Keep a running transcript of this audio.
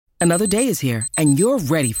Another day is here, and you're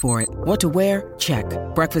ready for it. What to wear? Check.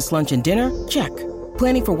 Breakfast, lunch, and dinner? Check.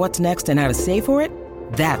 Planning for what's next and how to save for it?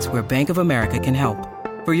 That's where Bank of America can help.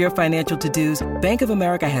 For your financial to-dos, Bank of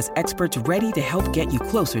America has experts ready to help get you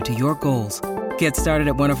closer to your goals. Get started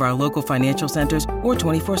at one of our local financial centers or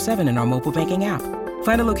 24/7 in our mobile banking app.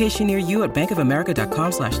 Find a location near you at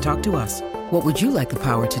bankofamerica.com/talktous. What would you like the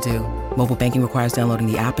power to do? Mobile banking requires downloading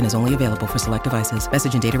the app and is only available for select devices.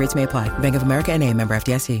 Message and data rates may apply. Bank of America N.A., member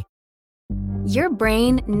FDIC. Your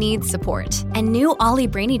brain needs support, and new Ollie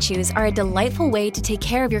Brainy Chews are a delightful way to take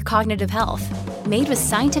care of your cognitive health. Made with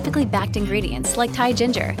scientifically backed ingredients like Thai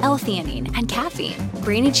ginger, L-theanine, and caffeine,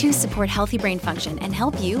 Brainy Chews support healthy brain function and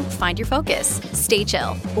help you find your focus, stay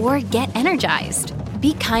chill, or get energized.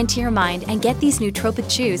 Be kind to your mind and get these nootropic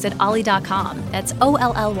chews at ollie.com. That's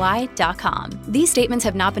OLLY.com. These statements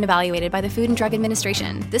have not been evaluated by the Food and Drug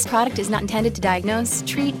Administration. This product is not intended to diagnose,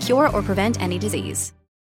 treat, cure, or prevent any disease.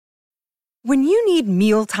 When you need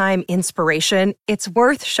mealtime inspiration, it's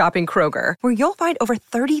worth shopping Kroger, where you'll find over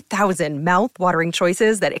 30,000 mouth-watering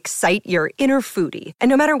choices that excite your inner foodie. And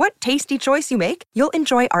no matter what tasty choice you make, you'll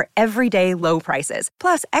enjoy our everyday low prices,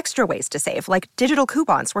 plus extra ways to save, like digital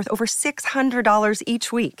coupons worth over $600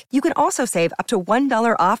 each week. You can also save up to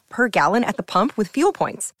 $1 off per gallon at the pump with fuel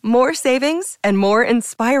points. More savings and more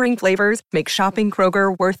inspiring flavors make shopping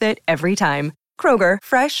Kroger worth it every time. Kroger,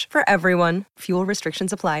 fresh for everyone. Fuel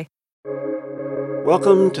restrictions apply.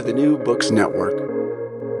 Welcome to the New Books Network.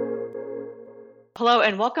 Hello,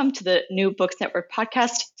 and welcome to the New Books Network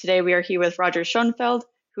podcast. Today we are here with Roger Schoenfeld,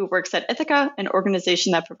 who works at Ithaca, an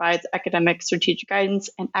organization that provides academic strategic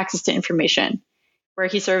guidance and access to information, where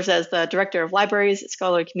he serves as the director of libraries,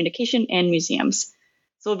 scholarly communication, and museums.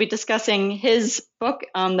 So we'll be discussing his book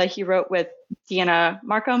that he wrote with Deanna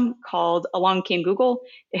Markham called Along Came Google,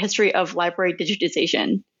 A History of Library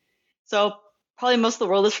Digitization. So probably most of the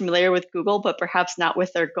world is familiar with Google, but perhaps not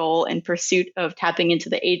with their goal in pursuit of tapping into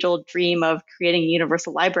the age-old dream of creating a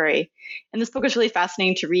universal library. And this book is really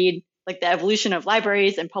fascinating to read, like the evolution of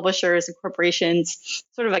libraries and publishers and corporations,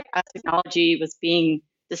 sort of like as technology was being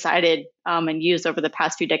decided and used over the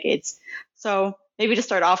past few decades. So maybe to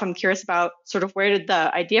start off, I'm curious about sort of where did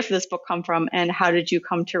the idea for this book come from, and how did you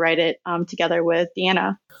come to write it together with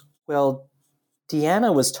Deanna? Well,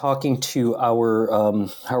 Deanna was talking to our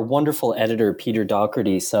wonderful editor, Peter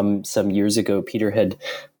Doherty, some years ago. Peter had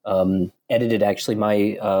edited actually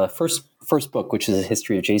my first book, which is a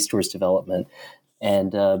history of JSTOR's development,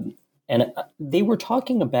 and they were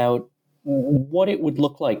talking about what it would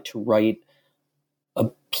look like to write a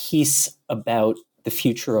piece about the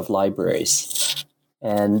future of libraries.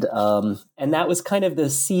 And that was kind of the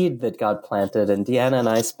seed that got planted. And Deanna and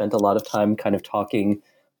I spent a lot of time kind of talking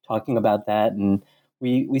about that, and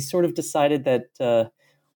we sort of decided that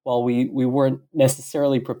while we weren't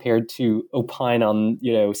necessarily prepared to opine on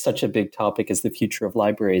such a big topic as the future of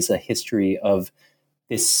libraries, a history of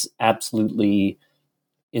this absolutely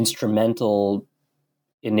instrumental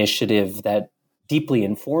initiative that deeply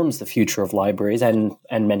informs the future of libraries and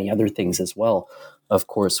many other things as well, of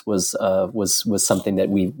course, was something that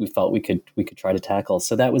we felt we could try to tackle.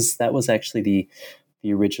 So that was actually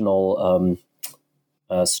the original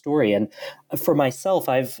story. And for myself,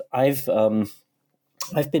 I've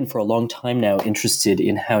been for a long time now interested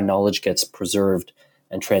in how knowledge gets preserved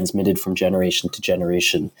and transmitted from generation to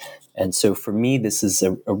generation. And so for me, this is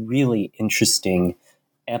a really interesting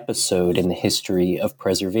episode in the history of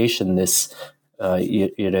preservation. This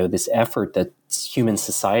this effort that human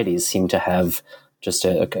societies seem to have just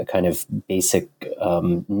a kind of basic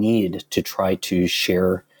need to try to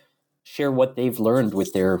share what they've learned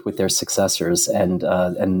with their successors, and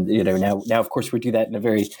now of course we do that in a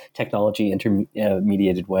very technology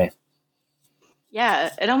intermediated way.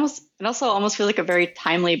 Yeah, it also almost feels like a very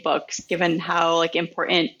timely book, given how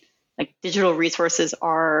important digital resources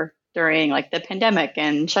are during the pandemic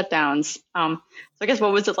and shutdowns. So I guess,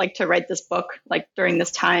 what was it like to write this book during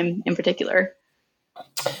this time in particular?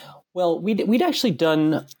 Well, we'd actually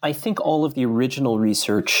done, I think, all of the original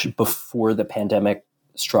research before the pandemic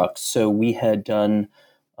struck. So we had done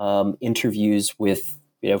interviews with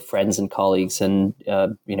friends and colleagues and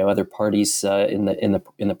other parties in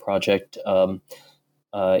the project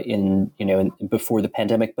before the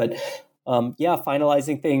pandemic. But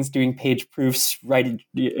finalizing things, doing page proofs, writing,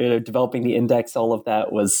 developing the index, all of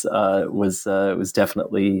that was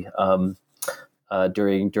definitely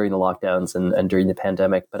during the lockdowns and during the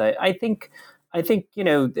pandemic. But I think I think,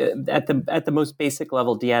 at the most basic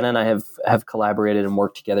level, Deanna and I have collaborated and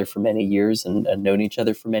worked together for many years and known each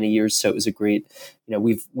other for many years. So it was a great,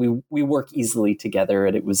 we work easily together,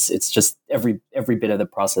 and it's just every bit of the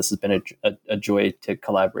process has been a joy to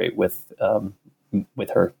collaborate with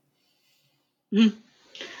her. Mm-hmm.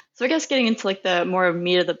 So I guess getting into like the more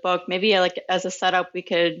meat of the book, maybe like as a setup,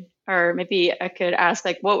 maybe I could ask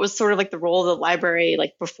like, what was sort of like the role of the library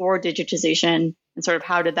like before digitization, and sort of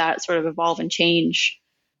how did that sort of evolve and change?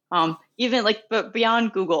 Even like, but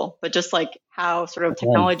beyond Google, but just like how sort of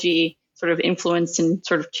technology sort of influenced and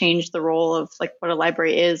sort of changed the role of like what a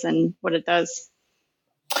library is and what it does.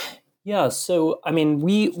 Yeah, so I mean,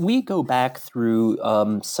 we go back through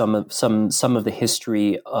some of the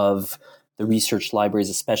history of the research libraries,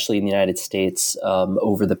 especially in the United States,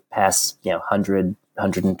 over the past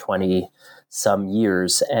 120 some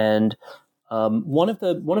years, and one of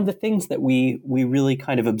the things that we really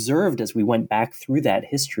kind of observed as we went back through that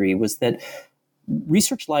history was that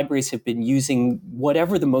research libraries have been using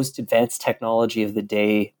whatever the most advanced technology of the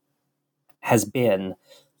day has been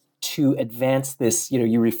to advance this,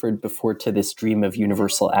 you referred before to this dream of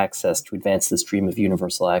universal access, to advance this dream of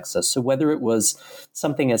universal access. So whether it was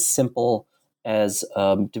something as simple as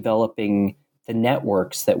developing the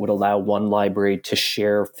networks that would allow one library to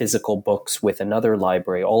share physical books with another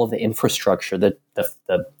library, all of the infrastructure, the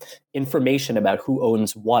information about who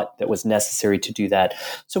owns what that was necessary to do that.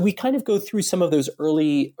 So we kind of go through some of those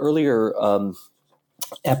earlier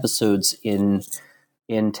episodes in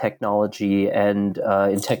technology and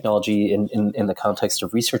in the context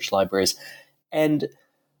of research libraries. And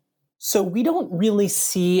so we don't really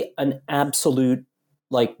see an absolute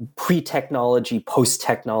like pre-technology,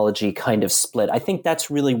 post-technology kind of split. I think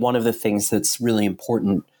that's really one of the things that's really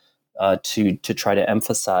important to try to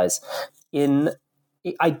emphasize.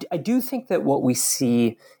 I do think that what we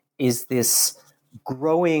see is this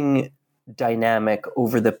growing dynamic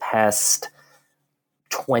over the past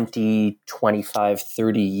 20, 25,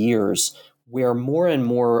 30 years, where more and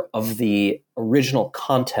more of the original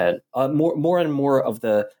content, more and more of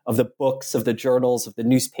the books, of the journals, of the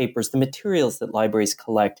newspapers, the materials that libraries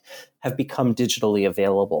collect have become digitally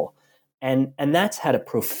available, and that's had a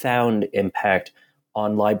profound impact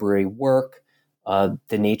on library work,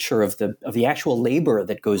 the nature of the actual labor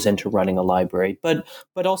that goes into running a library, but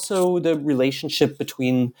also the relationship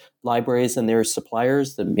between libraries and their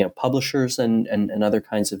suppliers, the publishers and other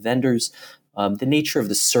kinds of vendors, the nature of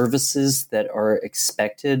the services that are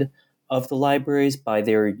expected of the libraries by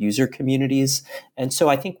their user communities. And so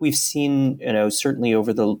I think we've seen, certainly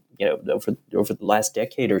over the last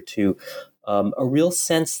decade or two, a real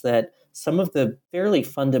sense that some of the fairly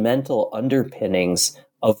fundamental underpinnings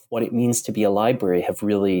of what it means to be a library have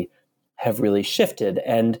really shifted.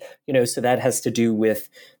 And, so that has to do with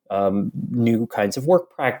new kinds of work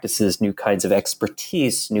practices, new kinds of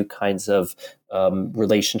expertise, new kinds of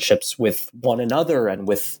relationships with one another and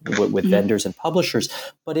with vendors and publishers.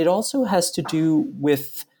 But it also has to do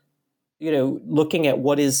with, looking at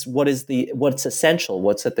what's essential,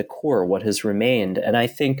 what's at the core, what has remained. And I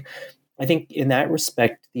think in that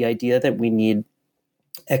respect, the idea that we need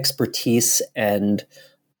expertise and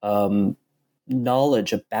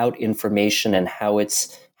knowledge about information and how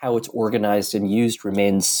it's organized and used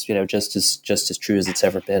remains, just as true as it's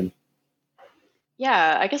ever been.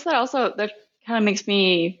 Yeah, I guess that kind of makes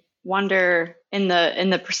me wonder in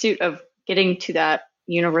the pursuit of getting to that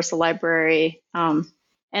universal library, and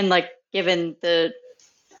like given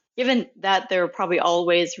that there are probably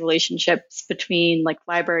always relationships between like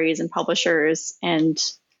libraries and publishers and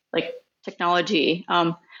like technology.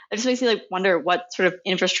 It just makes me like wonder what sort of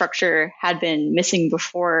infrastructure had been missing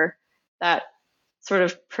before that sort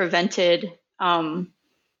of prevented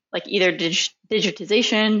like either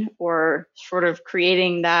digitization or sort of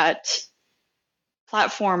creating that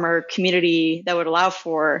platform or community that would allow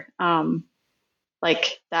for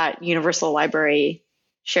like that universal library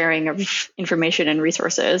sharing of information and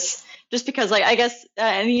resources. Just because like, I guess,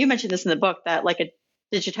 and you mentioned this in the book, that like a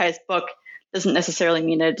digitized book doesn't necessarily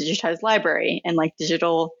mean a digitized library, and like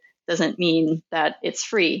digital doesn't mean that it's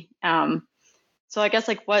free. So I guess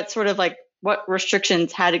like what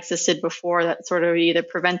restrictions had existed before that sort of either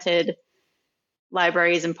prevented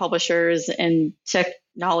libraries and publishers and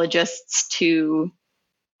technologists to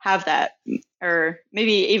have that, or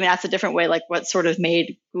maybe even ask a different way, like what sort of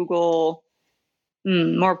made Google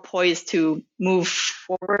more poised to move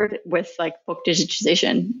forward with like book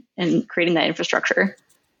digitization and creating that infrastructure?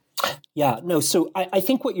 Yeah, no. So I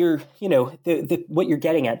think what you're, what you're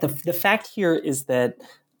getting at, the fact here is that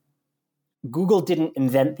Google didn't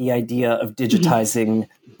invent the idea of digitizing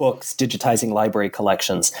books, digitizing library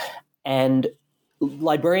collections. And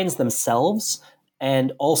librarians themselves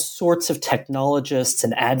and all sorts of technologists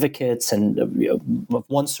and advocates and of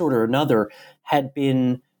one sort or another had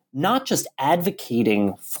been not just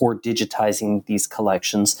advocating for digitizing these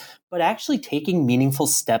collections, but actually taking meaningful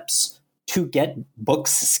steps to get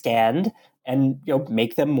books scanned and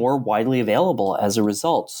make them more widely available as a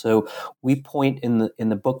result. So we point in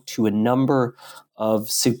the book to a number of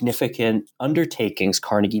significant undertakings.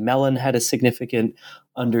 Carnegie Mellon had a significant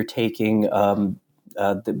undertaking.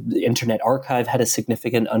 The Internet Archive had a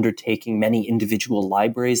significant undertaking. Many individual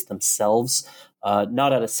libraries themselves,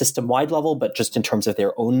 not at a system-wide level, but just in terms of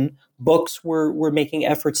their own books, were making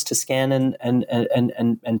efforts to scan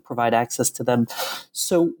and provide access to them.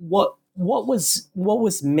 So what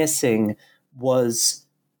was missing was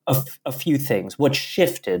a few things. What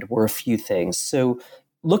shifted were a few things. So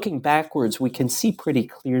looking backwards, we can see pretty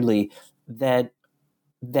clearly that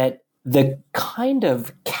the kind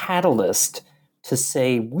of catalyst to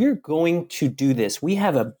say, we're going to do this, we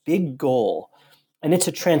have a big goal, and it's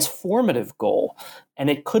a transformative goal, and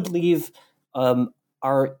it could leave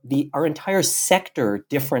our entire sector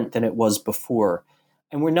different than it was before.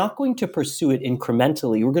 And we're not going to pursue it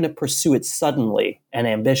incrementally. We're going to pursue it suddenly and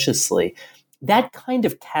ambitiously. That kind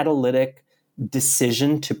of catalytic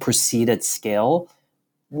decision to proceed at scale,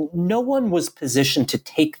 no one was positioned to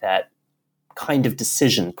take that kind of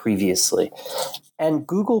decision previously. And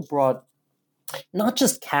Google brought not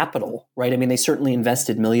just capital, right? I mean, they certainly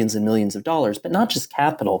invested millions and millions of dollars, but not just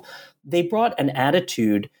capital. They brought an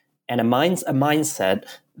attitude and a mindset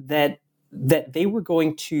that they were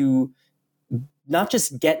going to not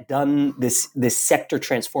just get done this sector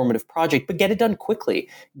transformative project, but get it done quickly.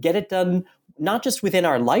 Get it done not just within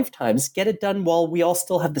our lifetimes, get it done while we all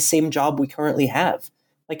still have the same job we currently have,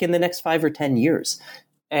 like in the next 5 or 10 years.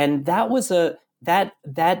 And that was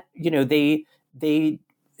they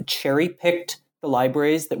cherry-picked the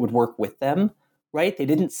libraries that would work with them, right? They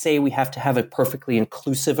didn't say we have to have a perfectly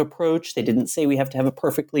inclusive approach. They didn't say we have to have a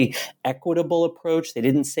perfectly equitable approach. They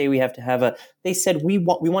didn't say we have to have they said we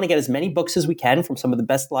want to get as many books as we can from some of the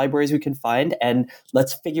best libraries we can find, and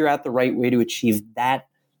let's figure out the right way to achieve that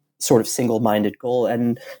sort of single-minded goal.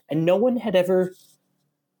 And no one had ever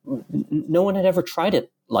tried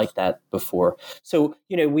it like that before. So,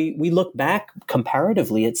 we look back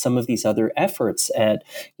comparatively at some of these other efforts at,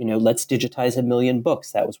 let's digitize 1 million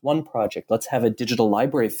books. That was one project. Let's have a digital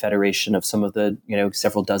library federation of some of the,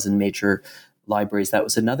 several dozen major libraries. That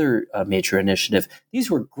was another major initiative.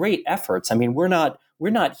 These were great efforts. I mean, we're not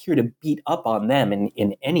here to beat up on them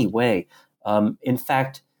in any way. In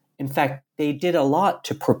fact, they did a lot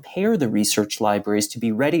to prepare the research libraries to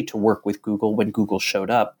be ready to work with Google when Google showed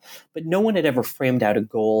up. But no one had ever framed out a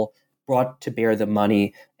goal, brought to bear the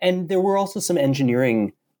money. And there were also some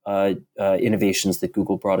engineering innovations that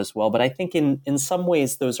Google brought as well. But I think in some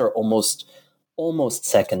ways, those are almost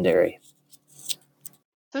secondary.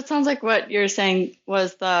 So it sounds like what you're saying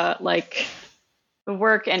was the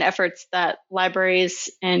work and efforts that libraries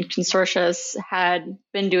and consortia had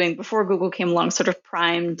been doing before Google came along sort of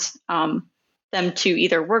primed them to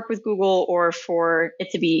either work with Google or for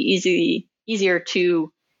it to be easier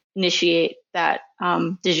to initiate that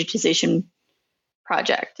digitization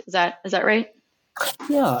project. Is that right?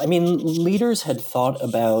 Yeah, I mean, leaders had thought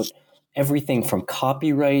about everything from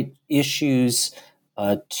copyright issues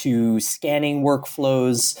to scanning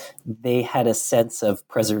workflows. They had a sense of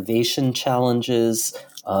preservation challenges.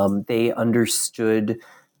 They understood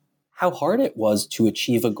how hard it was to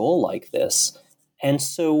achieve a goal like this. And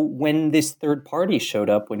so when this third party showed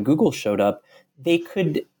up, when Google showed up, they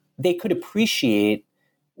could appreciate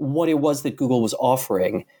what it was that Google was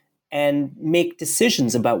offering and make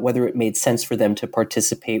decisions about whether it made sense for them to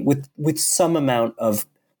participate with some amount of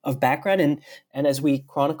background. And as we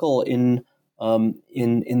chronicle in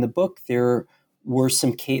the book, there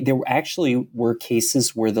actually were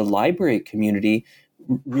cases where the library community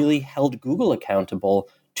really held Google accountable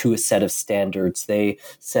to a set of standards. They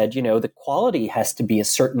said, the quality has to be a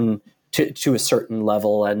certain to a certain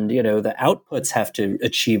level, and the outputs have to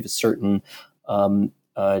achieve a certain level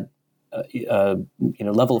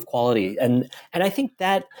of quality. And I think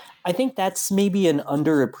that's maybe an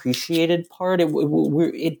underappreciated part.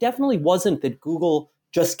 It definitely wasn't that Google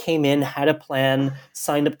just came in, had a plan,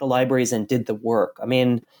 signed up the libraries, and did the work. I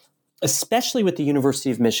mean, especially with the University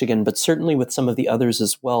of Michigan, but certainly with some of the others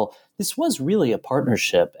as well, this was really a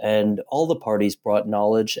partnership, and all the parties brought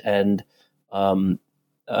knowledge and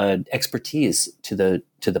expertise to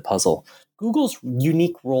the puzzle. Google's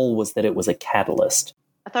unique role was that it was a catalyst.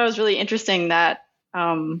 I thought it was really interesting that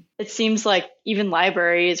it seems like even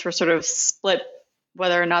libraries were sort of split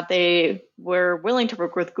whether or not they were willing to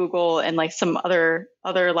work with Google, and like some other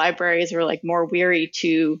libraries were like more weary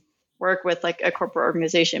to work with like a corporate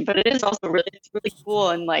organization. But it is also it's really cool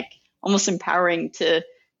and like almost empowering to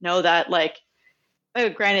know that like,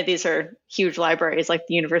 granted, these are huge libraries like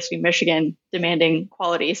the University of Michigan demanding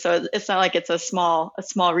quality. So it's not like it's a small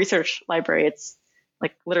research library. It's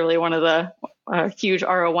like literally one of the huge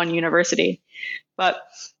R01 university. But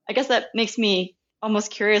I guess that makes me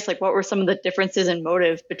almost curious, like what were some of the differences in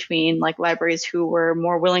motive between like libraries who were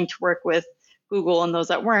more willing to work with Google and those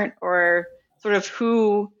that weren't, or sort of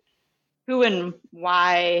who and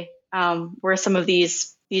why were some of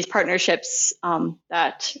these partnerships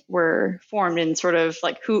that were formed, and sort of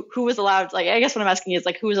like who was allowed, like, I guess what I'm asking is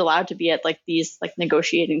like who was allowed to be at like these like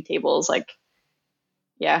negotiating tables, like,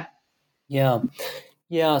 yeah.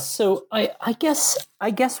 So I guess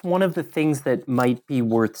one of the things that might be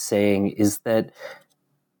worth saying is that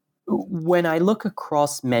when I look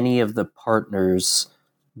across many of the partners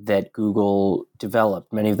that Google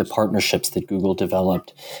developed, many of the partnerships that Google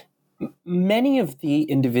developed, many of the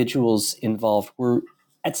individuals involved were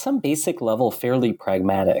at some basic level fairly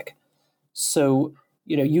pragmatic. So,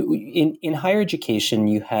 you in higher education,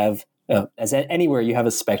 you have as anywhere you have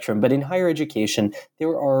a spectrum, but in higher education, there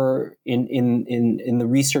are in the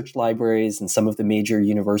research libraries and some of the major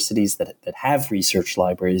universities that have research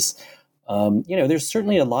libraries, there's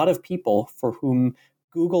certainly a lot of people for whom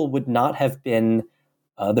Google would not have been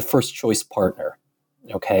the first choice partner.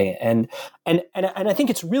 Okay. And I think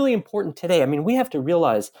it's really important today. I mean, we have to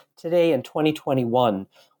realize today in 2021,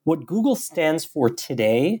 what Google stands for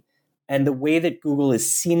today and the way that Google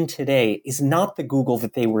is seen today is not the Google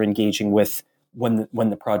that they were engaging with when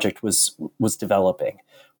the project was developing,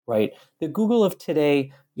 right? The Google of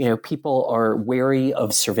today, people are wary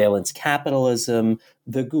of surveillance capitalism.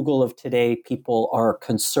 The Google of today, people are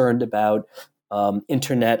concerned about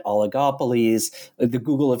internet oligopolies. The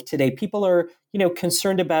Google of today, people are,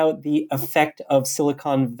 concerned about the effect of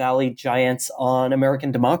Silicon Valley giants on American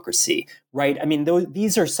democracy, right? I mean,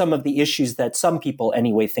 these are some of the issues that some people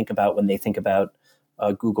anyway think about when they think about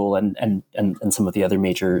Google and some of the other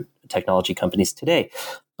major technology companies today.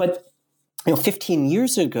 But 15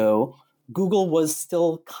 years ago, Google was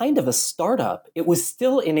still kind of a startup. It was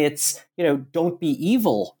still in its, don't be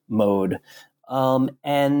evil mode.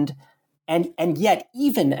 And yet,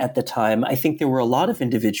 even at the time, I think there were a lot of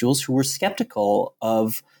individuals who were skeptical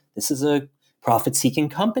of, this is a profit-seeking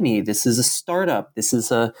company, this is a startup, this is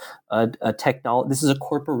a technology, this is a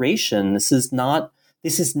corporation, this is not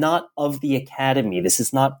of the academy, this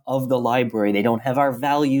is not of the library. They don't have our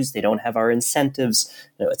values, they don't have our incentives,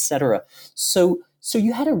 et cetera. So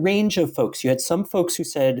you had a range of folks. You had some folks who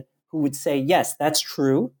would say, yes, that's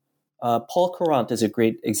true. Paul Courant is a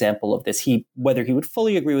great example of this. Whether he would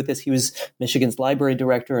fully agree with this, he was Michigan's library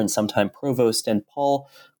director and sometime provost. And Paul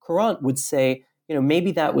Courant would say,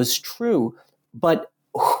 maybe that was true, but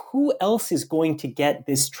who else is going to get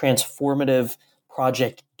this transformative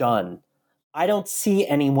project done? I don't see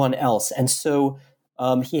anyone else. And so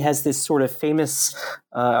he has this sort of famous,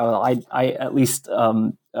 we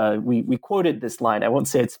quoted this line. I won't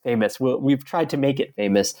say it's famous. We've tried to make it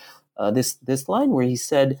famous. This line where he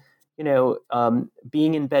said,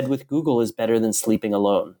 being in bed with Google is better than sleeping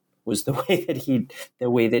alone, was the way that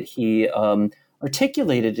he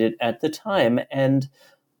articulated it at the time. And,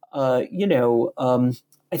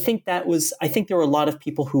 I think there were a lot of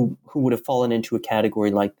people who would have fallen into a category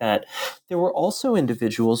like that. There were also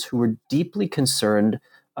individuals who were deeply concerned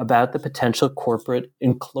about the potential corporate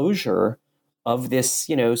enclosure of this,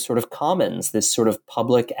 sort of commons, this sort of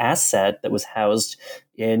public asset that was housed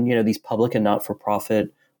in, these public and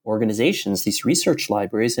not-for-profit organizations, these research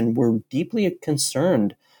libraries, and were deeply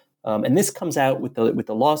concerned. And this comes out with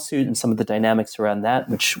the lawsuit and some of the dynamics around that,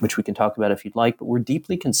 which we can talk about if you'd like. But we're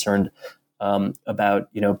deeply concerned about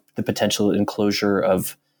the potential enclosure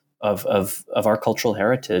of our cultural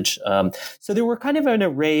heritage. So there were kind of an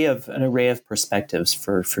array of perspectives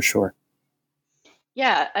for sure.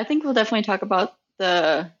 Yeah, I think we'll definitely talk about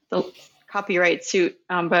the copyright suit.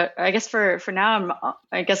 But I guess for now,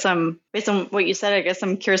 based on what you said, I guess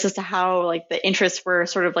I'm curious as to how like the interests were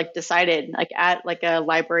sort of like decided, like at like a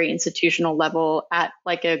library institutional level, at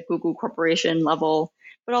like a Google corporation level,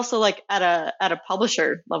 but also like at a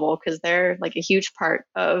publisher level, because they're like a huge part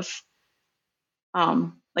of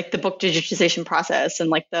like the book digitization process and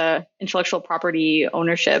like the intellectual property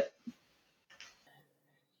ownership.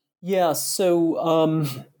 Yeah. So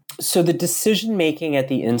the decision making at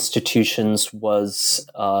the institutions was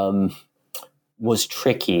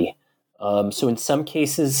tricky. So in some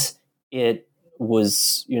cases, it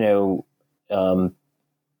was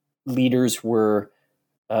leaders were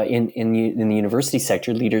in the university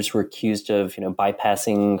sector, leaders were accused of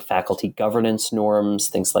bypassing faculty governance norms,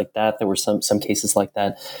 things like that. There were some cases like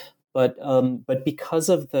that, but because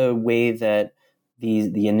of the way that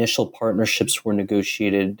the initial partnerships were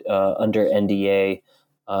negotiated under NDA,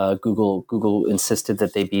 Google insisted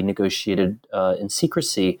that they be negotiated in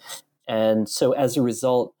secrecy, and so as a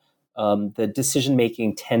result, the decision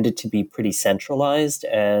making tended to be pretty centralized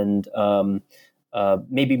and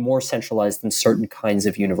maybe more centralized than certain kinds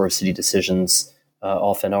of university decisions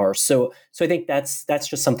often are. So I think that's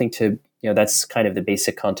just something to that's kind of the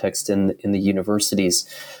basic context in the universities.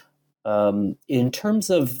 In terms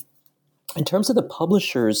of the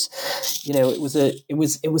publishers,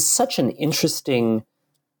 it was such an interesting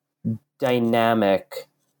dynamic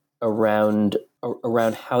around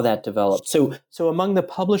how that developed. So among the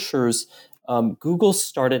publishers, Google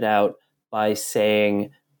started out by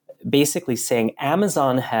basically saying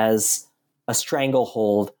Amazon has a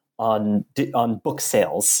stranglehold on book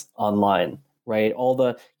sales online, right? All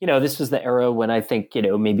the, this was the era when I think,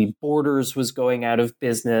 maybe Borders was going out of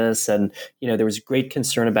business, and, there was great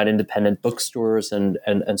concern about independent bookstores and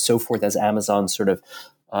so forth as Amazon's sort of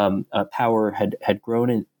power had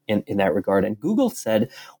grown in that regard. And Google said,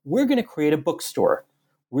 we're going to create a bookstore.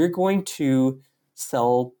 We're going to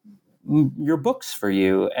sell your books for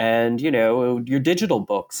you and, your digital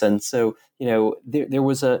books. And so, there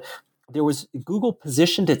was Google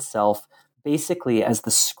positioned itself basically as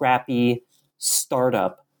the scrappy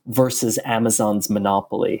startup versus Amazon's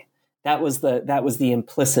monopoly. That was the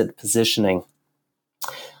implicit positioning.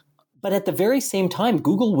 But at the very same time,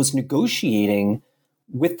 Google was negotiating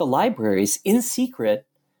with the libraries in secret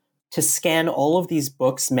to scan all of these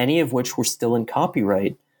books, many of which were still in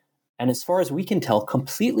copyright, and as far as we can tell,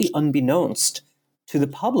 completely unbeknownst to the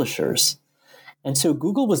publishers. And so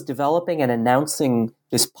Google was developing and announcing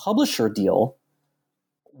this publisher deal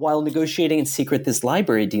while negotiating in secret this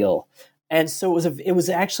library deal. And so it was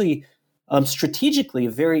actually strategically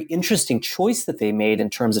a very interesting choice that they made in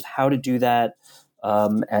terms of how to do that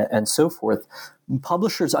and so forth.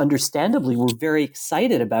 Publishers, understandably, were very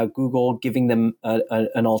excited about Google giving them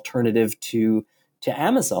an alternative to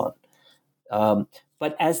Amazon.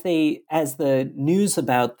 But as the news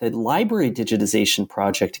about the library digitization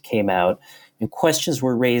project came out, and questions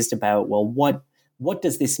were raised about, well, what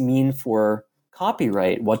does this mean for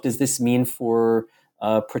copyright? What does this mean for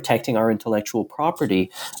protecting our intellectual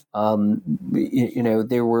property?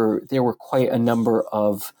 There were quite a number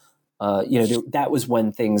of that was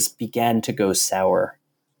when things began to go sour.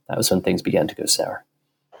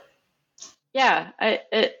 Yeah,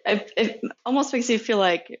 it almost makes you feel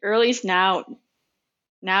like, or at least now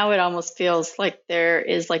it almost feels like there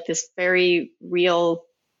is like this very real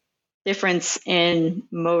difference in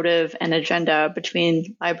motive and agenda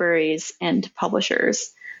between libraries and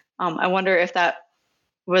publishers. I wonder if that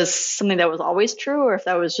was something that was always true, or if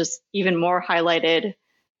that was just even more highlighted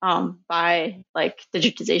by like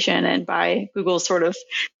digitization and by Google sort of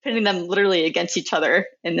pitting them literally against each other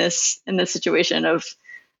in this situation of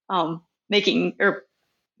making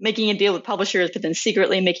a deal with publishers, but then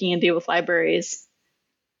secretly making a deal with libraries.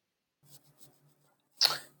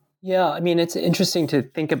 Yeah, I mean, it's interesting to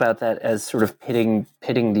think about that as sort of pitting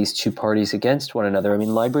these two parties against one another. I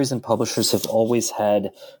mean, libraries and publishers have always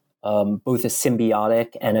had both a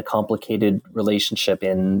symbiotic and a complicated relationship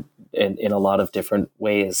in a lot of different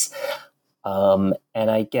ways. And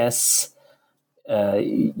I guess, the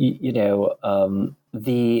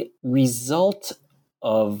result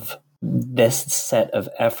of this set of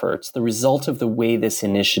efforts, the result of the way this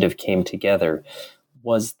initiative came together,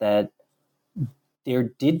 was that there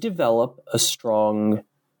did develop a strong,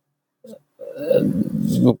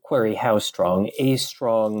 query how strong, a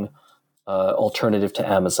strong alternative to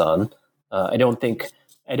Amazon. I don't think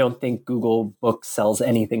Google Books sells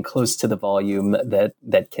anything close to the volume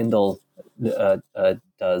that Kindle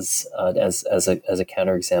does as a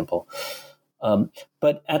counterexample.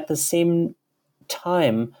 But at the same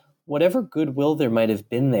time, whatever goodwill there might have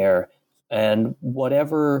been there, and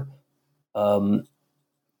whatever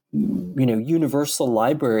universal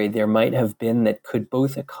library there might have been that could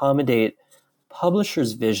both accommodate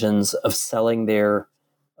publishers' visions of selling their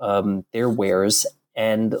wares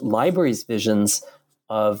and libraries' visions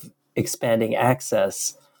of expanding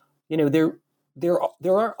access, there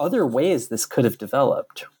are other ways this could have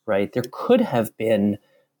developed, right? There could have been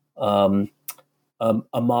a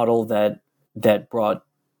model that brought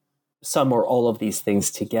some or all of these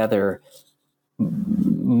things together.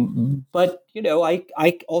 But I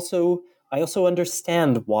also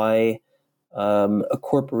understand why a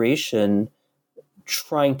corporation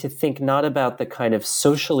trying to think not about the kind of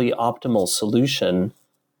socially optimal solution,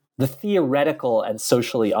 the theoretical and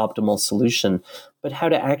socially optimal solution, but how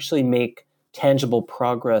to actually make tangible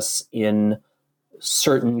progress in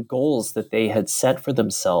certain goals that they had set for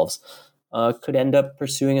themselves, could end up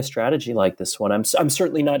pursuing a strategy like this one. I'm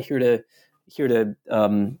certainly not here to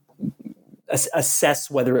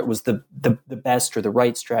assess whether it was the best or the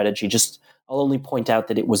right strategy. Just I'll only point out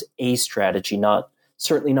that it was a strategy,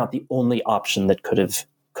 certainly not the only option that could have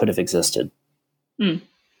existed.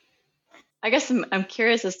 I guess I'm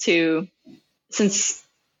curious as to, since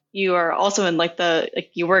you are also in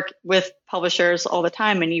you work with publishers all the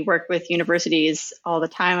time and you work with universities all the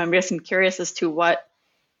time, I'm curious as to what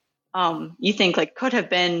you think could have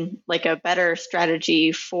been a better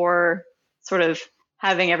strategy for sort of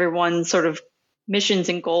having everyone's sort of missions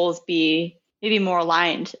and goals be maybe more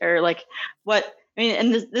aligned, or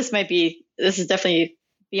and this is definitely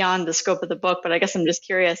beyond the scope of the book, but I guess I'm just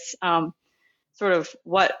curious sort of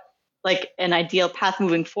what an ideal path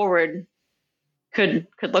moving forward could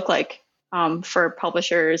look like for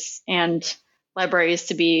publishers and libraries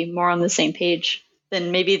to be more on the same page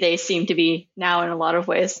than maybe they seem to be now in a lot of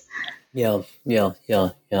ways. Yeah.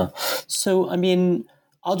 So, I mean,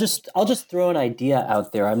 I'll just throw an idea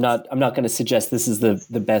out there. I'm not going to suggest this is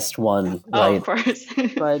the best one, right? Oh, of course.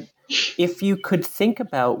 But if you could think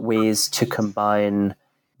about ways to combine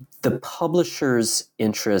the publisher's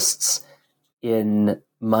interests in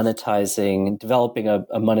monetizing, developing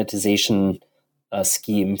a monetization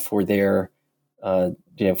scheme for their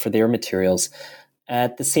materials.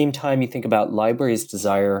 At the same time, you think about libraries'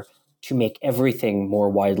 desire to make everything more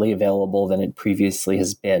widely available than it previously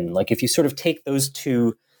has been. If you sort of take those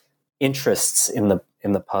two interests in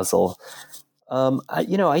the puzzle,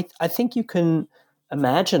 I think you can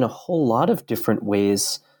imagine a whole lot of different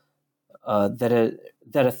ways that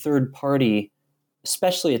a third party,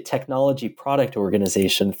 especially a technology product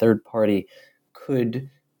organization, third party, could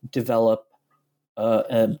develop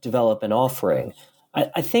an offering.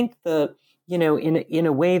 I think in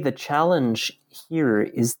a way the challenge here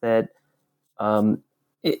is that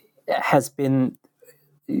it has been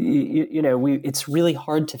it's really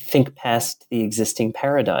hard to think past the existing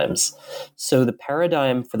paradigms. So the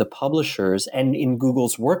paradigm for the publishers, and in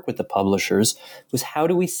Google's work with the publishers, was how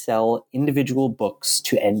do we sell individual books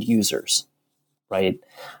to end users, right?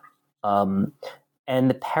 And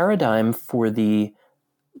the paradigm for the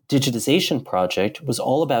digitization project was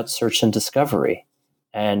all about search and discovery,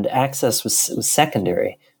 and access was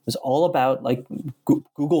secondary. It was all about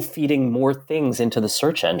Google feeding more things into the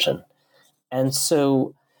search engine. And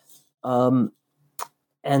so that's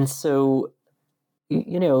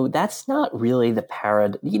not really the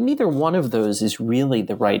paradigm. Neither one of those is really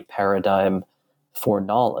the right paradigm for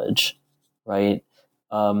knowledge, right?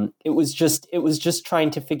 It was just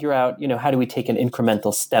trying to figure out, how do we take an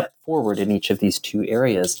incremental step forward in each of these two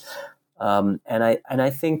areas? I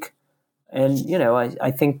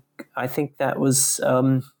think that was,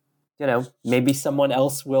 maybe someone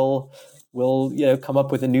else will come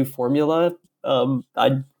up with a new formula.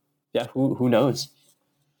 Who knows?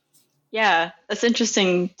 Yeah, it's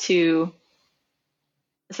interesting to,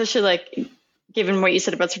 especially given what you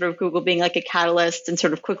said about sort of Google being a catalyst and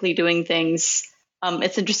sort of quickly doing things.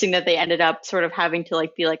 It's interesting that they ended up sort of having to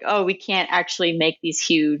be oh, we can't actually make these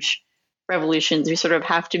huge revolutions. We sort of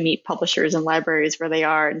have to meet publishers and libraries where they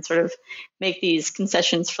are and sort of make these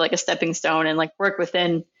concessions for a stepping stone and work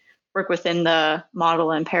within the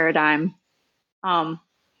model and paradigm. And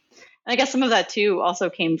I guess some of that too also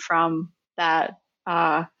came from that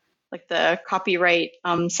the copyright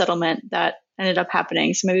settlement that ended up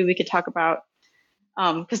happening. So maybe we could talk about,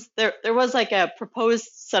 because there was a proposed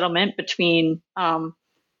settlement between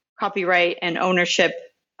copyright and ownership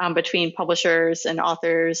between publishers and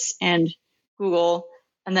authors and Google,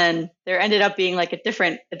 and then there ended up being a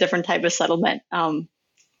different type of settlement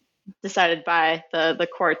decided by the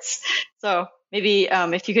courts. So maybe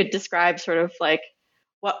if you could describe sort of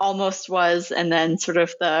what almost was, and then sort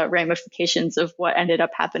of the ramifications of what ended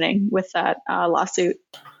up happening with that lawsuit.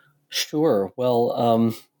 Sure.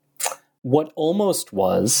 Well, what almost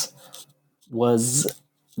was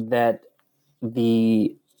that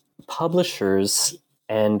the publishers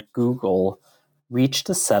and Google reached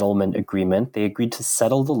a settlement agreement. They agreed to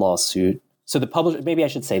settle the lawsuit. So the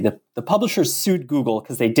publishers sued Google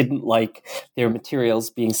because they didn't like their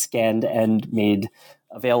materials being scanned and made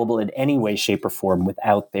available in any way, shape, or form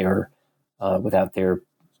without their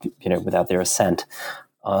assent.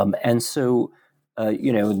 And so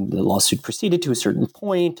the lawsuit proceeded to a certain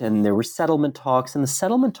point, and there were settlement talks, and the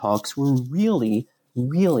settlement talks were really,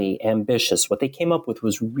 really ambitious. What they came up with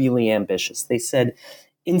was really ambitious. They said,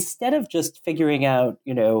 instead of just figuring out,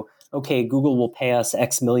 okay, Google will pay us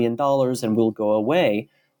X million dollars and we'll go away.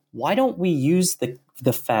 Why don't we use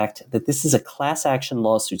the fact that this is a class action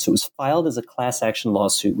lawsuit? So it was filed as a class action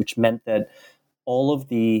lawsuit, which meant that all of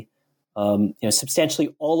the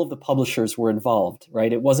substantially all of the publishers were involved,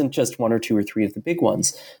 right? It wasn't just one or two or three of the big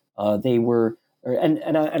ones. They were,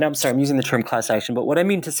 and I'm sorry, I'm using the term class action, but what I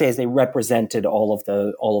mean to say is they represented all of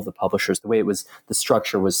the publishers. The way it was, the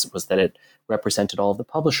structure was that it represented all of the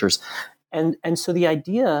publishers, and so the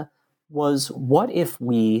idea was, what if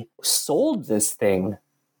we sold this thing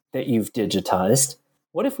that you've digitized?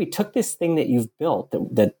 What if we took this thing that you've built,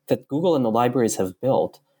 that Google and the libraries have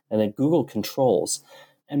built, and that Google controls,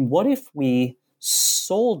 and what if we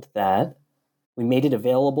sold that? We made it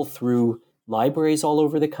available through libraries all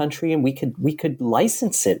over the country, and we could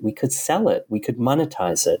license it, we could sell it, we could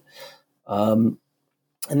monetize it. And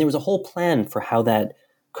there was a whole plan for how that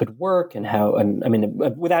could work, and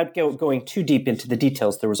without going too deep into the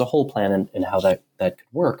details, there was a whole plan in how that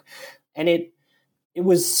could work. And it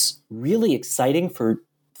was really exciting for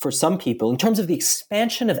some people in terms of the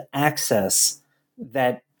expansion of access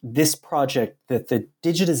that this project, that the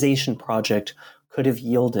digitization project could have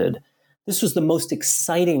yielded. This was the most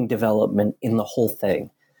exciting development in the whole thing.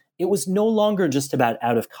 It was no longer just about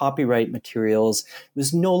out of copyright materials. It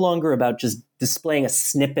was no longer about just displaying a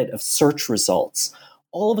snippet of search results.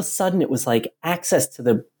 All of a sudden, it was like access to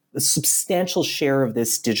the substantial share of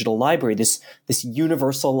this digital library, this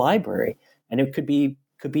universal library. And it could be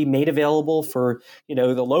made available for,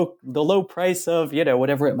 the low price of,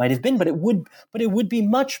 whatever it might have been, but it would be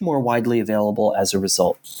much more widely available as a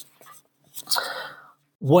result.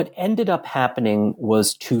 What ended up happening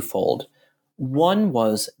was twofold. One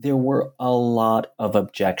was there were a lot of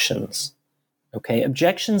objections. Okay,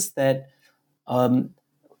 objections that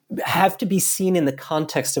have to be seen in the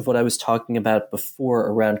context of what I was talking about before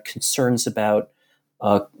around concerns about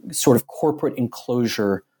sort of corporate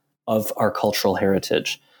enclosure of our cultural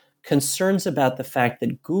heritage, concerns about the fact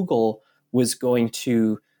that Google was going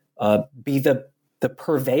to be the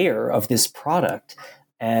purveyor of this product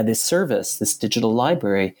and this service, this digital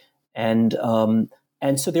library. And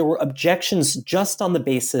so there were objections just on the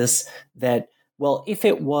basis that, well, if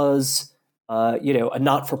it was a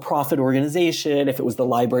not-for-profit organization, if it was the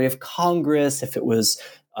Library of Congress, if it was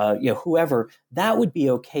whoever, that would be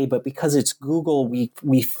okay. But because it's Google,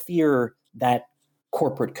 we fear that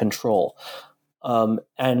corporate control.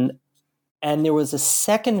 And there was a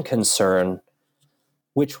second concern,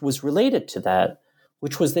 which was related to that,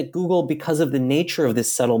 which was that Google, because of the nature of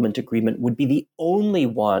this settlement agreement, would be the only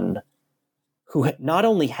one who not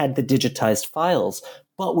only had the digitized files,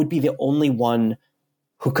 but would be the only one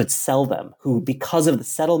who could sell them, who, because of the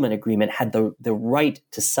settlement agreement, had the right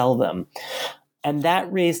to sell them. And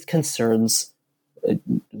that raised concerns,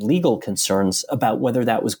 legal concerns, about whether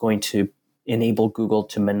that was going to enable Google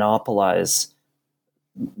to monopolize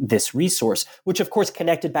this resource, which of course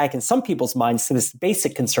connected back in some people's minds to this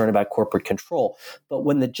basic concern about corporate control. But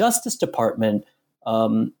when the Justice Department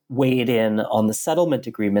weighed in on the settlement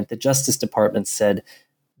agreement, the Justice Department said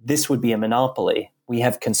this would be a monopoly. We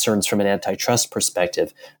have concerns from an antitrust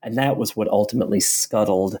perspective. And that was what ultimately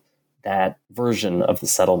scuttled that version of the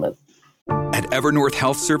settlement. At Evernorth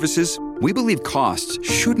Health Services, we believe costs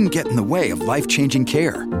shouldn't get in the way of life-changing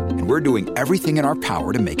care. And we're doing everything in our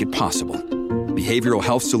power to make it possible. Behavioral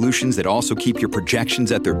health solutions that also keep your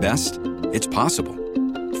projections at their best? It's possible.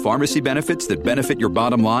 Pharmacy benefits that benefit your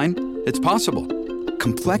bottom line? It's possible.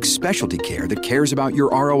 Complex specialty care that cares about your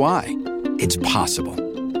ROI? It's possible.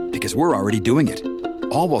 Because we're already doing it.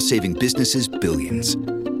 All while saving businesses billions.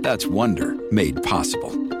 That's Wonder made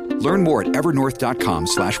possible. Learn more at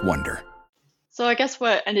evernorth.com/wonder. So I guess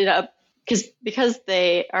what ended up, because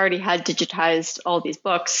they already had digitized all these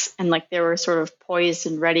books, and like they were sort of poised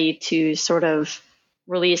and ready to sort of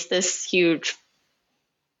release this huge,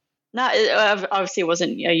 obviously it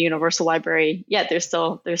wasn't a universal library yet. There's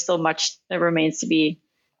still much that remains to be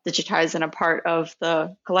digitized and a part of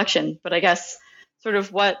the collection. But I guess sort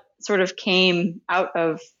of what sort of came out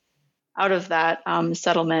of that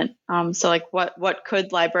settlement. So like what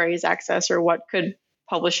could libraries access, or what could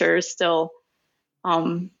publishers still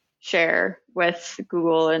share with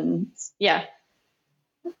Google? And yeah,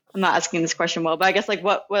 I'm not asking this question well, but I guess like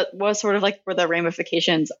what was sort of like were the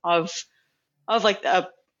ramifications of like a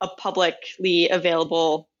publicly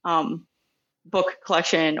available book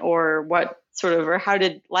collection, or what sort of, or how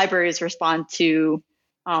did libraries respond to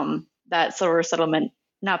that sort of settlement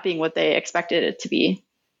not being what they expected it to be?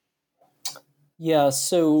 Yeah,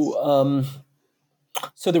 so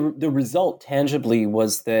the result tangibly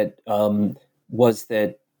was that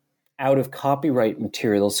out of copyright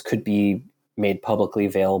materials could be made publicly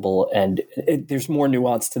available. And there's more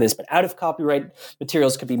nuance to this, but out of copyright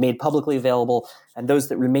materials could be made publicly available, and those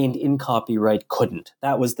that remained in copyright couldn't.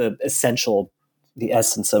 That was the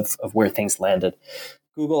essence of where things landed.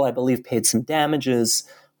 Google, I believe, paid some damages,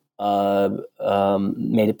 made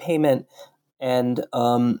a payment, and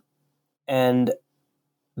so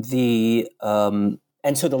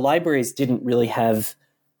the libraries didn't really have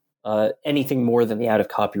anything more than the out of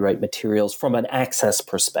copyright materials from an access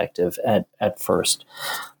perspective at first.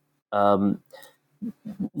 Now,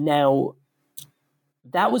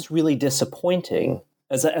 that was really disappointing.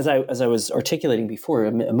 As I was articulating before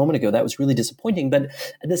a moment ago, that was really disappointing. But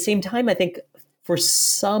at the same time, I think for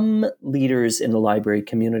some leaders in the library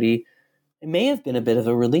community, it may have been a bit of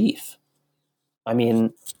a relief. I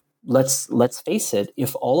mean, let's face it.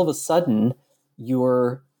 If all of a sudden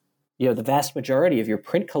the vast majority of your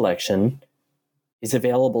print collection is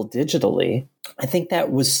available digitally, I think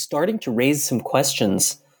that was starting to raise some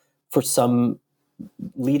questions for some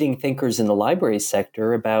leading thinkers in the library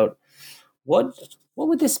sector about what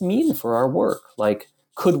would this mean for our work? Like,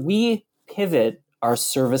 could we pivot our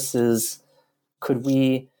services? Could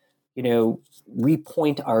we,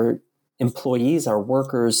 repoint our employees, our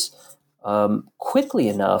workers, quickly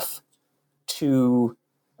enough to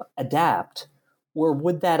adapt? Or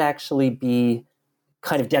would that actually be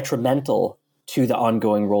kind of detrimental to the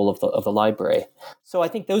ongoing role of the library? So I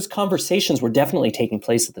think those conversations were definitely taking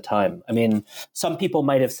place at the time. I mean, some people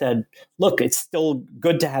might have said, look, it's still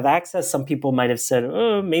good to have access. Some people might have said,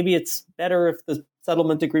 oh, maybe it's better if the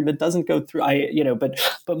settlement agreement doesn't go through.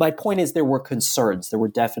 But my point is there were concerns. There were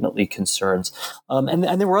definitely concerns. And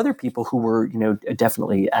there were other people who were,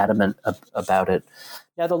 definitely adamant about it.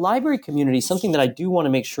 Now, the library community, something that I do want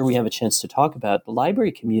to make sure we have a chance to talk about, the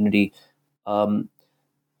library community,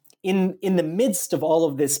 in the midst of all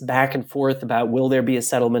of this back and forth about will there be a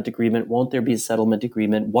settlement agreement, won't there be a settlement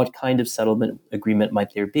agreement, what kind of settlement agreement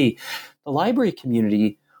might there be, the library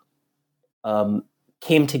community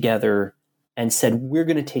came together and said, we're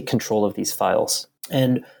going to take control of these files.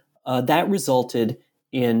 And that resulted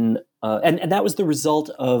in, and that was the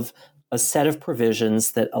result of a set of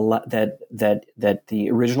provisions that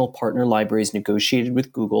the original partner libraries negotiated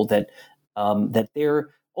with Google that their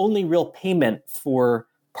only real payment for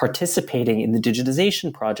participating in the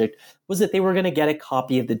digitization project was that they were going to get a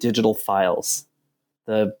copy of the digital files,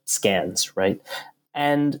 the scans, right?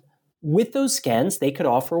 And with those scans, they could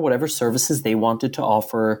offer whatever services they wanted to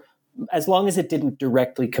offer, as long as it didn't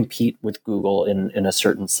directly compete with Google in a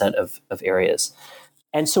certain set of areas.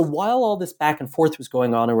 And so while all this back and forth was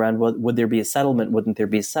going on around would there be a settlement, wouldn't there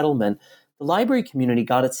be a settlement, the library community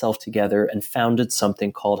got itself together and founded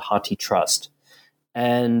something called HathiTrust.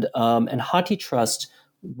 And HathiTrust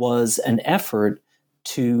was an effort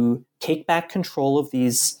to take back control of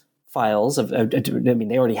these files.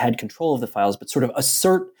 They already had control of the files, but sort of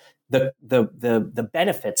assert the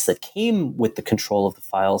benefits that came with the control of the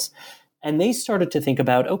files. And they started to think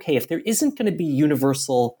about, okay, if there isn't going to be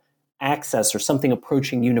universal access or something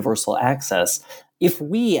approaching universal access, if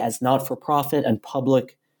we as not-for-profit and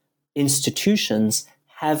public institutions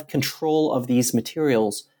have control of these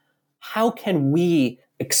materials, how can we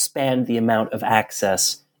expand the amount of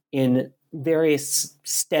access in various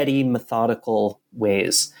steady, methodical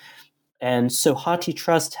ways? And so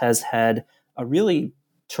HathiTrust has had a really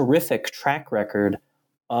terrific track record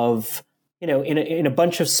of, in a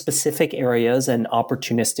bunch of specific areas and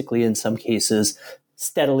opportunistically in some cases,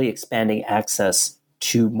 steadily expanding access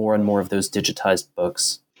to more and more of those digitized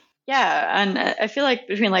books. Yeah, and I feel like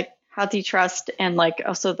between HathiTrust and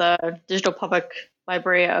also the Digital Public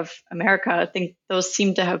Library of America, I think those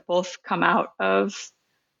seem to have both come out of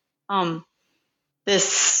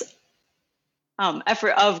this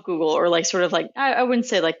effort of Google, or I wouldn't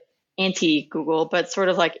say anti-Google, but sort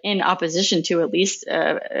of in opposition to, at least,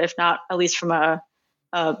 if not at least from a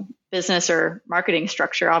business or marketing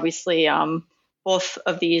structure. Obviously, both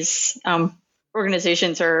of these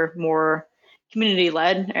organizations are more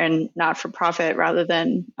community-led and not-for-profit rather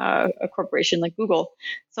than a corporation like Google.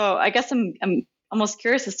 So I guess I'm almost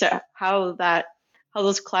curious as to how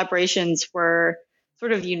those collaborations were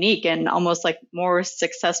sort of unique and almost more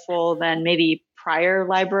successful than maybe prior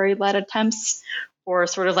library-led attempts, or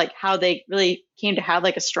sort of how they really came to have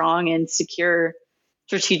a strong and secure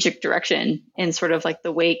strategic direction in sort of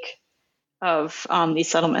the wake of these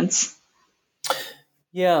settlements.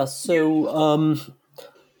 Yeah, so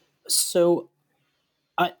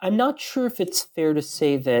I'm not sure if it's fair to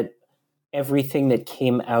say that everything that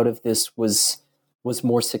came out of this was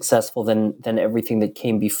more successful than everything that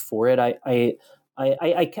came before it. I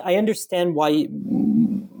understand why,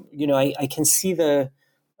 I can see the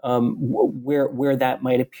where that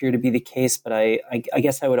might appear to be the case, but I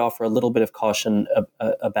guess I would offer a little bit of caution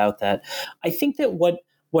about that. I think that what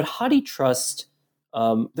HathiTrust,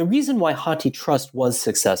 the reason why HathiTrust was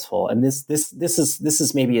successful, and this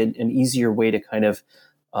is maybe an easier way to kind of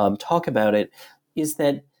talk about it, is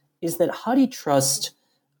that HathiTrust,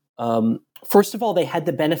 first of all, they had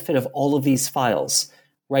the benefit of all of these files,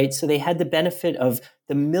 right? So they had the benefit of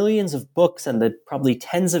the millions of books and the probably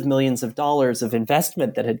tens of millions of dollars of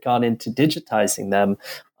investment that had gone into digitizing them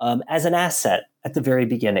as an asset at the very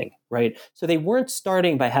beginning, right? So they weren't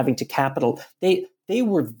starting by having to capital. They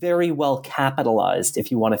were very well capitalized,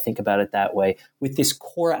 if you want to think about it that way, with this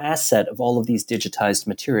core asset of all of these digitized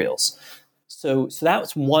materials. So that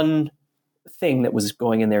was one thing that was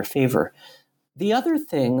going in their favor. The other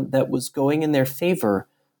thing that was going in their favor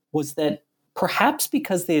was that perhaps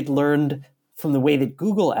because they had learned from the way that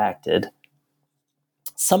Google acted,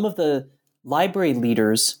 some of the library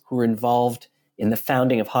leaders who were involved in the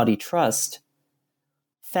founding of HathiTrust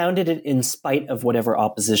founded it in spite of whatever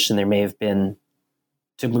opposition there may have been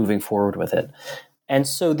to moving forward with it. And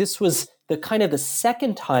so this was the kind of the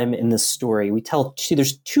second time in this story.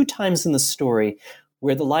 There's two times in the story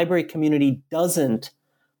where the library community doesn't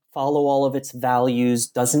follow all of its values,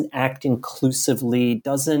 doesn't act inclusively,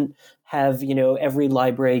 doesn't have, every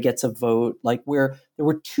library gets a vote, like where there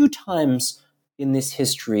were two times in this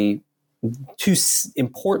history, two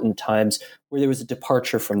important times where there was a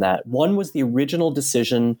departure from that. One was the original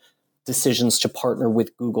decisions to partner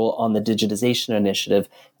with Google on the digitization initiative,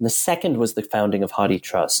 and the second was the founding of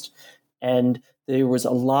HathiTrust. And there was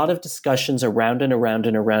a lot of discussions around and around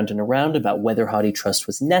and around and around about whether HathiTrust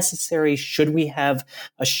was necessary. Should we have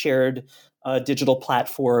a shared digital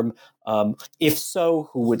platform? If so,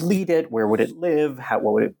 who would lead it? Where would it live?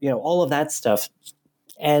 What would it, all of that stuff.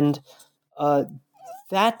 And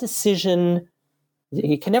that decision,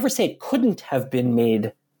 you can never say it couldn't have been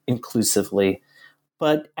made inclusively,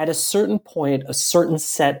 but at a certain point, a certain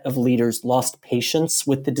set of leaders lost patience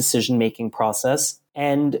with the decision-making process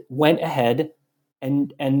and went ahead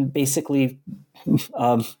and basically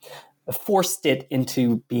forced it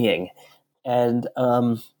into being. And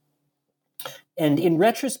in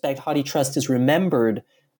retrospect, HathiTrust is remembered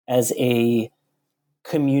as a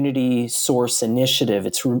community source initiative.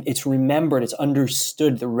 It's remembered, it's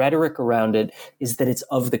understood. The rhetoric around it is that it's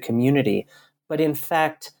of the community. But in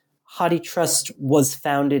fact, HathiTrust was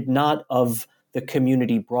founded not of the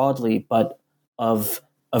community broadly, but of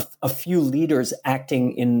a few leaders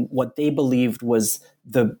acting in what they believed was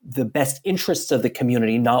the best interests of the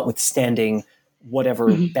community, notwithstanding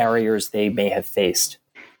whatever barriers they may have faced.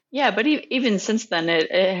 Yeah, but even since then, it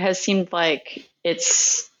has seemed like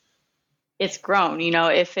it's grown.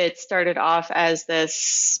 If it started off as this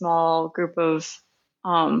small group of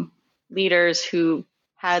leaders who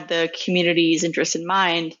had the community's interest in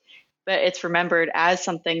mind, but it's remembered as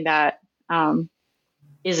something that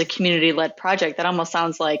is a community-led project, that almost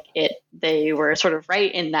sounds like they were sort of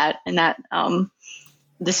right in that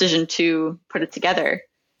decision to put it together.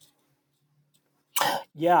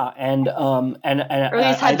 Yeah, and or at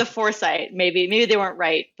least had the foresight. Maybe they weren't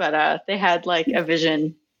right, but they had like a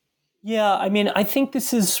vision. Yeah, I mean, I think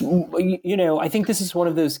this is one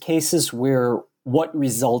of those cases where what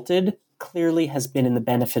resulted clearly has been in the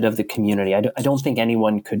benefit of the community. I don't think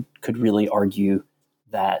anyone could really argue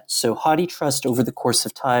that. So HathiTrust over the course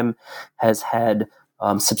of time has had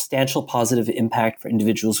substantial positive impact for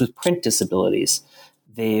individuals with print disabilities.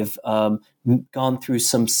 They've gone through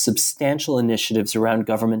some substantial initiatives around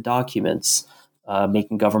government documents,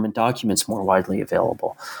 making government documents more widely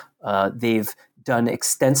available. They've done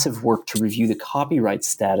extensive work to review the copyright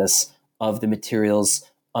status of the materials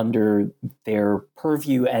under their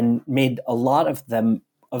purview and made a lot of them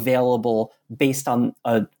available based on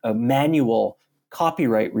a manual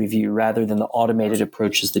copyright review rather than the automated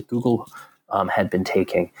approaches that Google had been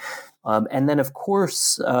taking. And then, of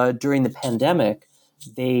course, during the pandemic,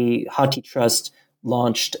 HathiTrust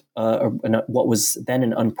launched what was then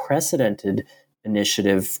an unprecedented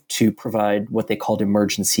initiative to provide what they called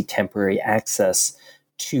emergency temporary access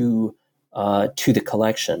to the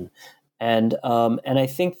collection, and I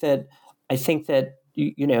think that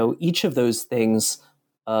each of those things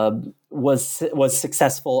was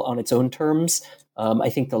successful on its own terms. I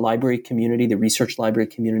think the library community, the research library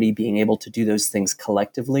community, being able to do those things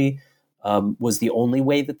collectively was the only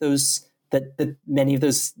way that that many of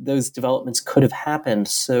those developments could have happened.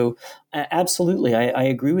 So absolutely, I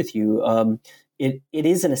agree with you. It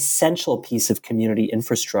is an essential piece of community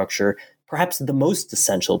infrastructure, perhaps the most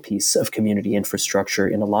essential piece of community infrastructure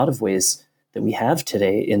in a lot of ways that we have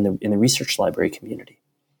today in the research library community.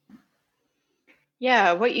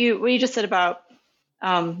 Yeah, what you just said about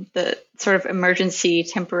the sort of emergency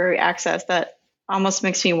temporary access, that almost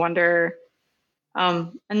makes me wonder.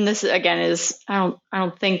 And this again is I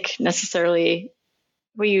don't think necessarily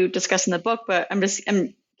what you discuss in the book, but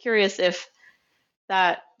I'm curious if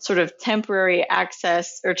that sort of temporary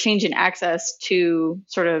access or change in access to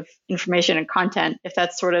sort of information and content, if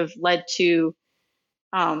that's sort of led to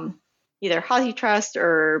either HathiTrust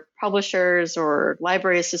or publishers or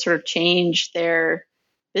libraries to sort of change their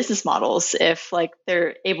business models, if like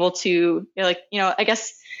they're able to, I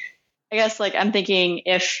guess like I'm thinking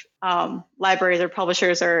if libraries or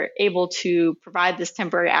publishers are able to provide this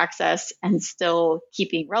temporary access and still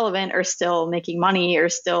keeping relevant or still making money or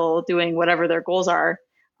still doing whatever their goals are,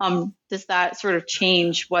 does that sort of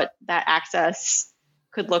change what that access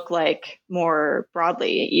could look like more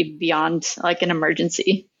broadly beyond like an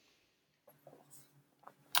emergency?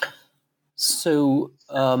 So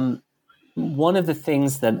one of the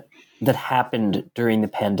things that happened during the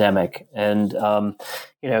pandemic, and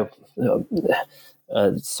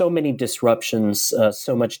so many disruptions,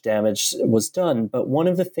 so much damage was done. But one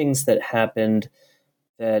of the things that happened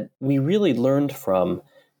that we really learned from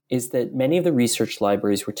is that many of the research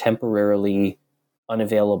libraries were temporarily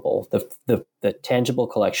unavailable. The tangible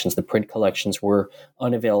collections, the print collections, were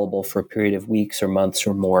unavailable for a period of weeks or months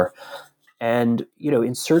or more. And,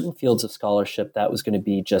 in certain fields of scholarship, that was going to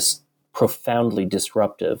be just profoundly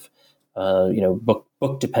disruptive.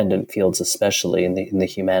 Book dependent fields, especially in the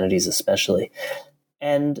humanities, especially.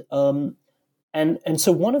 And so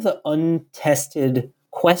one of the untested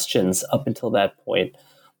questions up until that point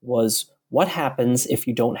was, what happens if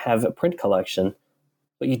you don't have a print collection,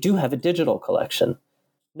 but you do have a digital collection?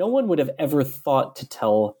 No one would have ever thought to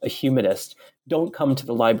tell a humanist, don't come to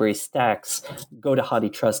the library stacks, go to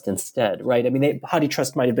HathiTrust instead, right? I mean,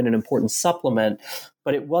 HathiTrust might have been an important supplement,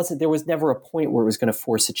 but there was never a point where it was going to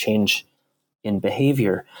force a change in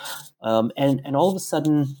behavior. And all of a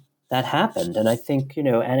sudden that happened. And I think,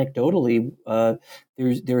 anecdotally,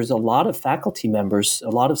 there's a lot of faculty members, a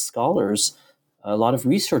lot of scholars, a lot of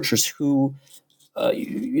researchers who,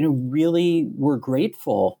 really were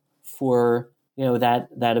grateful for, that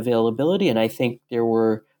availability. And I think there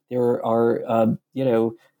are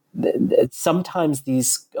sometimes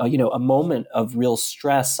these, a moment of real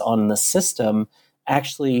stress on the system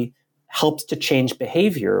actually helps to change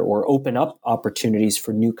behavior or open up opportunities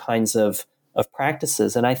for new kinds of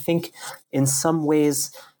practices. And I think in some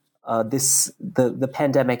ways, the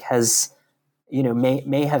pandemic has,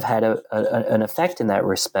 may have had an effect in that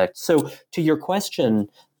respect. So to your question,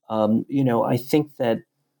 I think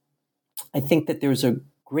that there's a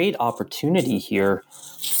great opportunity here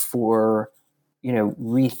for,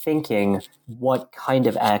 rethinking what kind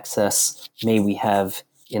of access may we have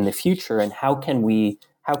in the future, and how can we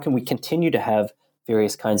continue to have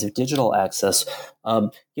various kinds of digital access.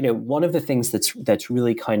 One of the things that's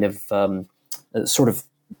really kind of sort of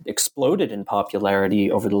exploded in popularity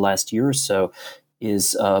over the last year or so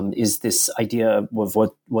is this idea of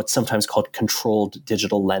what's sometimes called controlled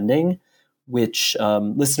digital lending, which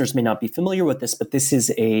listeners may not be familiar with this, but this is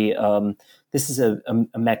a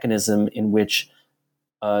mechanism in which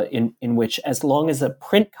as long as a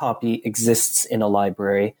print copy exists in a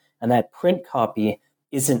library and that print copy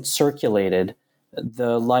isn't circulated,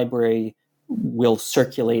 the library will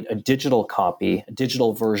circulate a digital copy, a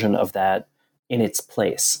digital version of that in its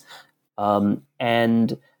place. I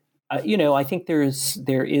think there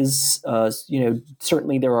is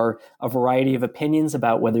certainly there are a variety of opinions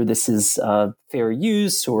about whether this is fair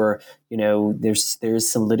use, or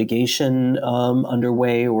there's some litigation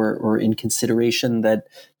underway or in consideration that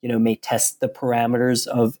may test the parameters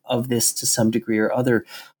of this to some degree or other.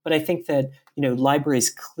 But I think that libraries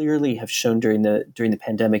clearly have shown during the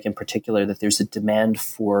pandemic in particular that there's a demand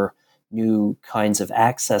for new kinds of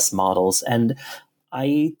access models, and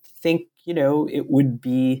I think it would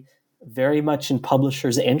be very much in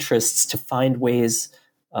publishers' interests to find ways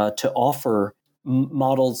to offer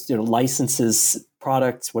models, licenses,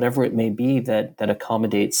 products, whatever it may be, that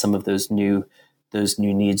accommodate some of those new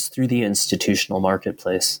needs through the institutional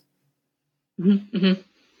marketplace. Mm-hmm, mm-hmm.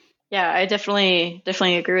 Yeah, I definitely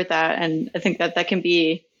agree with that, and I think that can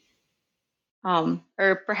be,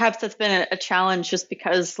 or perhaps that's been a challenge just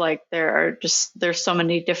because there's so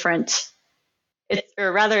many different.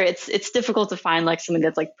 It's difficult to find like something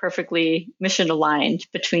that's like perfectly mission aligned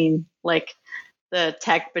between like the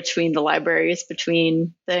tech, between the libraries,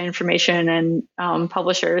 between the information and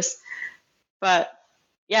publishers. But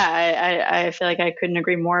yeah, I feel like I couldn't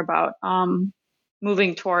agree more about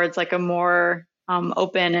moving towards like a more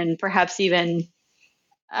open and perhaps even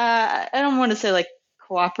I don't want to say like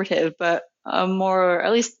cooperative, but a more,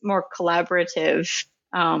 at least more collaborative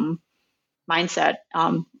mindset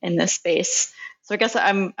in this space. So I guess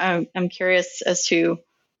I'm curious as to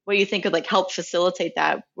what you think would like help facilitate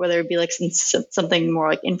that, whether it be like something more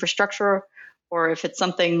like infrastructure, or if it's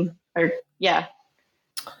something, or yeah.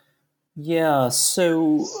 Yeah.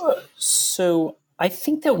 So I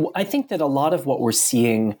think that a lot of what we're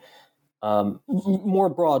seeing more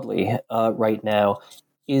broadly right now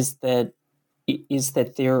is that there's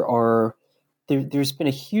been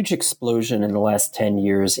a huge explosion in the last 10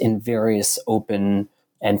 years in various open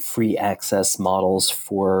and free access models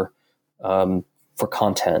for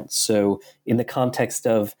content. So in the context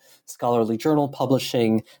of scholarly journal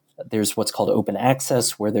publishing, there's what's called open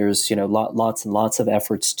access, where there's lots and lots of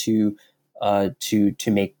efforts to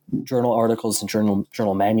make journal articles and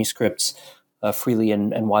journal manuscripts freely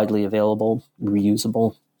and widely available,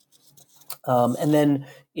 reusable. And then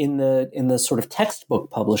in the sort of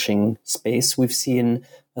textbook publishing space, we've seen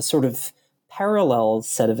a sort of parallel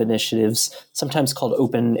set of initiatives, sometimes called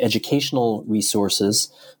open educational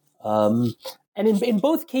resources. And in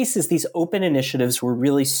both cases, these open initiatives were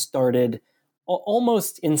really started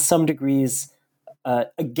almost in some degrees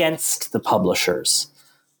against the publishers.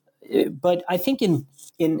 But I think and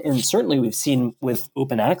certainly we've seen with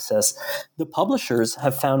open access, the publishers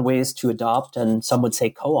have found ways to adopt, and some would say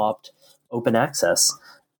co-opt, open access.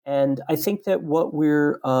 And I think that what we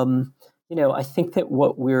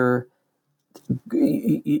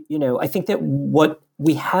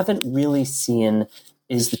haven't really seen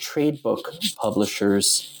is the trade book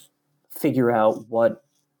publishers figure out what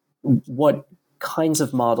kinds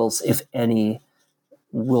of models, if any,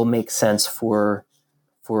 will make sense for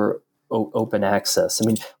open access. I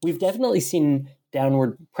mean, we've definitely seen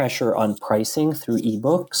downward pressure on pricing through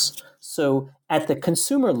ebooks. So at the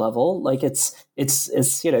consumer level, like it's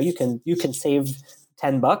you can save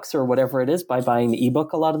 $10 or whatever it is by buying the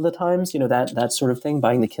ebook a lot of the times, that sort of thing,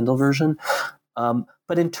 buying the Kindle version.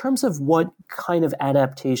 But in terms of what kind of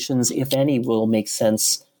adaptations, if any, will make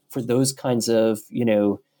sense for those kinds of,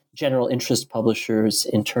 general interest publishers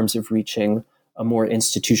in terms of reaching a more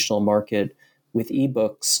institutional market with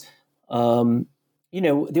ebooks, I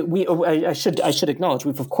should acknowledge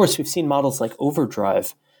we've seen models like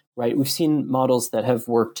Overdrive, right? We've seen models that have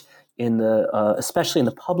worked in especially in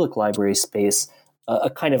the public library space, a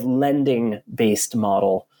kind of lending based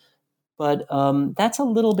model. But that's a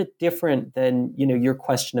little bit different than your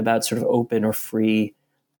question about sort of open or free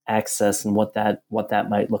access and what that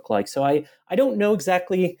might look like. So I don't know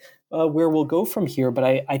exactly where we'll go from here, but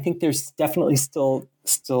I think there's definitely still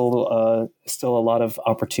a lot of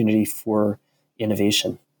opportunity for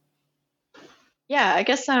innovation. Yeah, I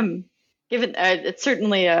guess given it's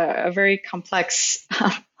certainly a very complex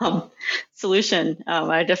solution.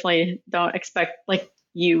 I definitely don't expect like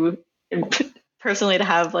you personally to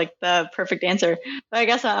have like the perfect answer, but I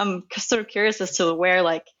guess I'm sort of curious as to where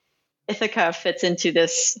like Ithaka fits into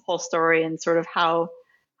this whole story and sort of how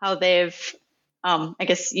they've I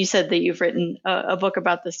guess you said that you've written a book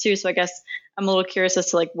about this too, so I guess I'm a little curious as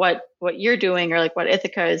to like what you're doing or like what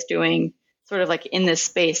Ithaka is doing sort of like in this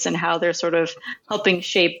space and how they're sort of helping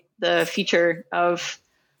shape the future of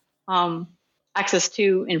access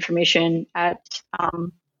to information at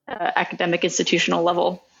academic institutional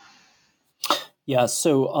level. Yeah,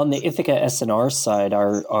 so on the Ithaka S&R side,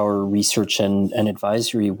 our research and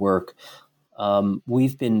advisory work,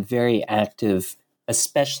 we've been very active,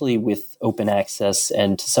 especially with open access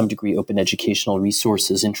and to some degree open educational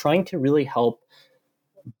resources, in trying to really help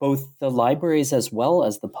both the libraries as well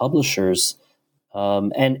as the publishers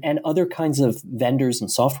and other kinds of vendors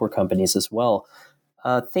and software companies as well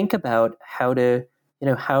think about how to,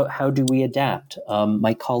 how do we adapt?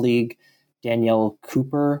 My colleague Danielle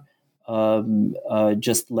Cooper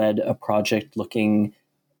just led a project looking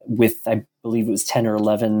with, I believe it was 10 or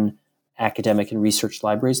 11 academic and research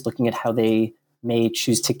libraries, looking at how they may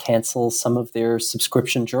choose to cancel some of their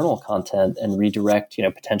subscription journal content and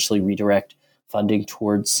potentially redirect funding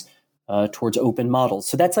towards open models.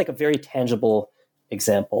 So that's like a very tangible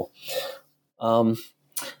example. And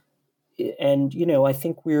I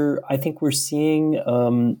think we're seeing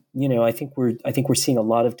I think we're seeing a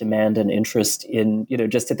lot of demand and interest in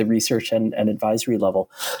just at the research and advisory level.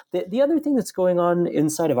 The other thing that's going on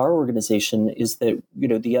inside of our organization is that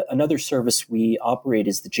another service we operate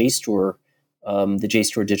is the JSTOR, the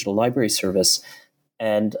JSTOR Digital Library Service,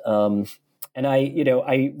 and I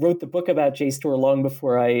wrote the book about JSTOR long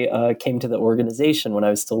before I came to the organization when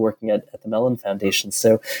I was still working at the Mellon Foundation.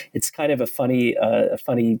 So it's kind of a funny.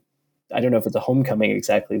 I don't know if it's a homecoming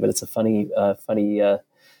exactly, but it's a funny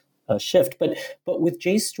shift. But with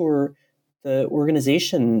JSTOR, the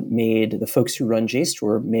organization the folks who run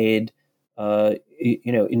JSTOR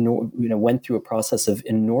went through a process of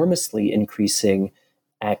enormously increasing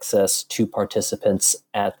access to participants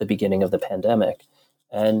at the beginning of the pandemic.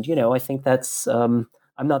 And, I think that's, I'm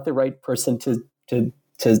not the right person to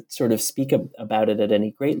sort of speak about it at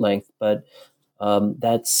any great length, but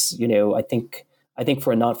that's, I think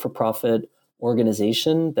for a not-for-profit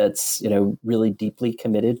organization that's, really deeply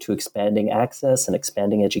committed to expanding access and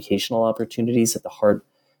expanding educational opportunities at the heart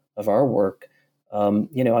of our work,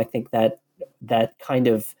 I think that kind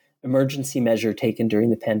of emergency measure taken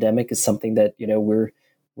during the pandemic is something that, we're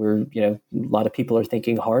a lot of people are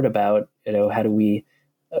thinking hard about, how do we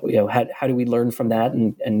learn from that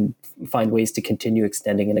and find ways to continue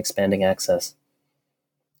extending and expanding access.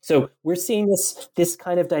 So we're seeing this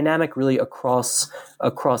kind of dynamic really across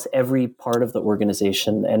every part of the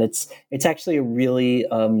organization, and it's actually a really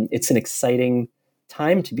it's an exciting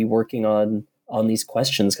time to be working on these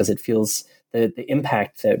questions, because it feels the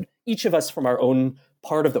impact that each of us from our own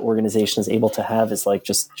part of the organization is able to have is like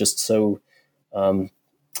just so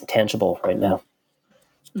tangible right now.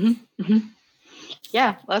 Mm-hmm. Mm-hmm.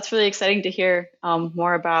 Yeah, well, that's really exciting to hear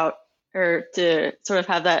more about, or to sort of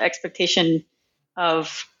have that expectation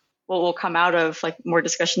of what will come out of like more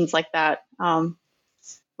discussions like that. I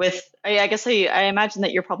guess I imagine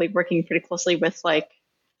that you're probably working pretty closely with like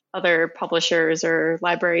other publishers or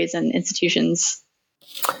libraries and institutions.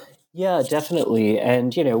 Yeah, definitely.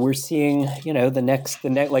 And, we're seeing, the next,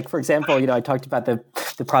 like, for example, I talked about the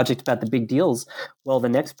project about the big deals. Well, the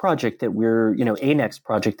next project that a next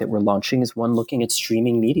project that we're launching is one looking at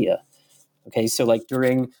streaming media. Okay. So like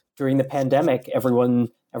during the pandemic, everyone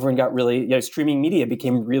got really, streaming media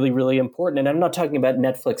became really, really important. And I'm not talking about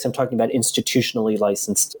Netflix. I'm talking about institutionally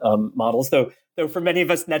licensed models, though for many of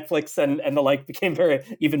us, Netflix and the like became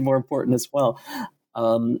even more important as well.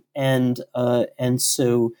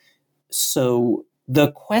 So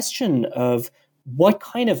the question of what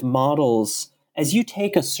kind of models, as you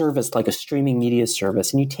take a service like a streaming media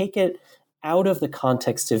service and you take it out of the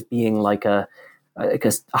context of being like a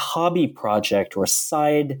hobby project or a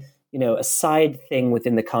side thing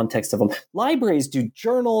within the context of them. Libraries do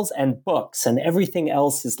journals and books, and everything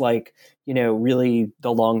else is like, really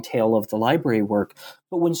the long tail of the library work.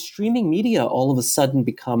 But when streaming media all of a sudden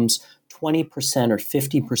becomes 20% or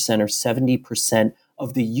 50% or 70%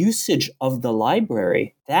 of the usage of the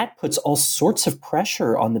library, that puts all sorts of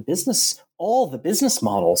pressure on all the business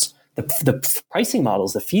models, the pricing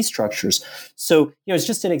models, the fee structures. So, it's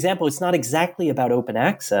just an example. It's not exactly about open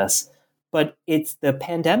access, but the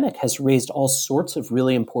pandemic has raised all sorts of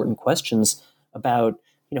really important questions about,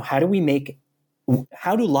 how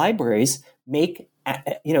do libraries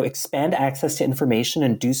expand access to information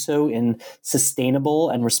and do so in sustainable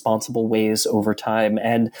and responsible ways over time.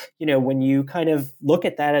 And, when you kind of look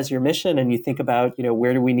at that as your mission and you think about,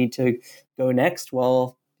 where do we need to go next?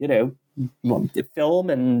 Well, film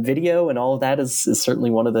and video and all of that is certainly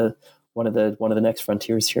one of the next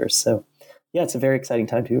frontiers here. So yeah, it's a very exciting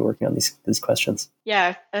time to be working on these questions.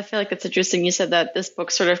 Yeah, I feel like it's interesting. You said that this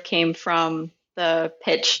book sort of came from the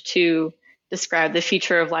pitch to describe the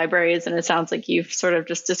future of libraries, and it sounds like you've sort of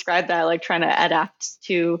just described that, like trying to adapt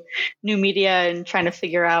to new media and trying to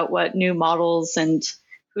figure out what new models and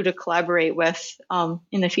who to collaborate with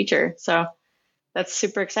in the future. So that's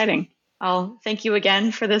super exciting. I'll thank you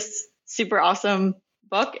again for this super awesome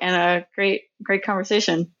book and a great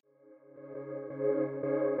conversation.